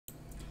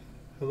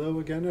Hello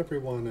again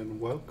everyone, and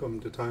welcome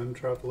to Time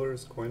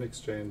Traveler's Coin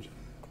Exchange.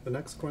 The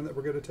next coin that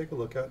we're going to take a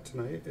look at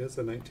tonight is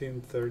a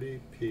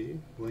 1930p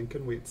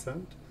Lincoln Wheat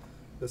Cent.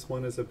 This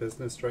one is a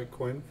business strike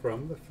coin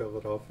from the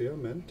Philadelphia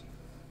Mint.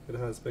 It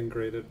has been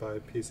graded by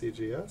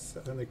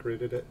PCGS and they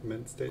graded it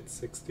Mint State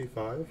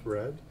 65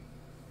 red.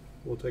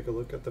 We'll take a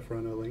look at the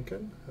front of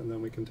Lincoln and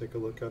then we can take a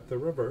look at the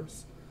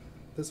reverse.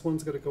 This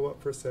one's going to go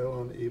up for sale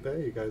on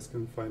eBay. You guys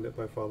can find it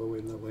by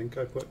following the link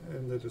I put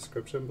in the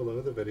description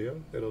below the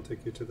video. It'll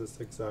take you to this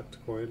exact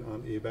coin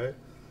on eBay.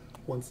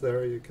 Once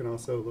there, you can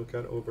also look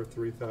at over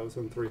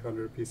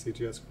 3,300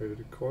 PCGS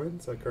graded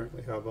coins I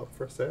currently have up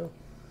for sale.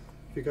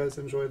 If you guys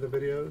enjoy the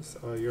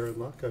videos, you're in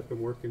luck. I've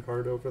been working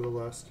hard over the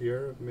last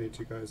year. I've made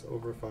you guys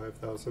over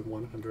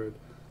 5,100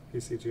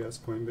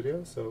 PCGS coin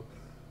videos. So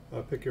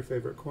pick your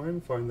favorite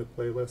coin, find the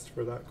playlist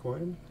for that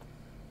coin,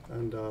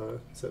 and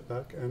sit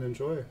back and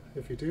enjoy.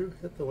 If you do,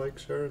 hit the like,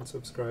 share, and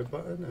subscribe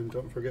button, and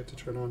don't forget to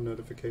turn on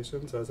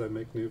notifications as I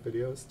make new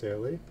videos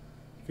daily.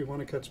 If you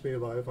want to catch me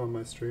live on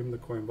my stream, the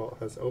Coin Vault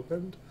has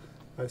opened.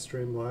 I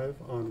stream live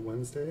on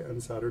Wednesday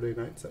and Saturday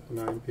nights at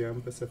 9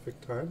 p.m.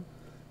 Pacific time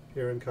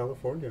here in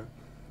California.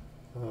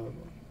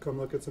 Come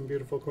look at some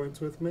beautiful coins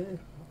with me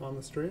on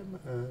the stream,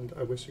 and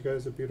I wish you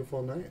guys a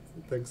beautiful night.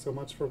 Thanks so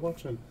much for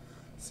watching.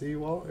 See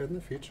you all in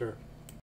the future.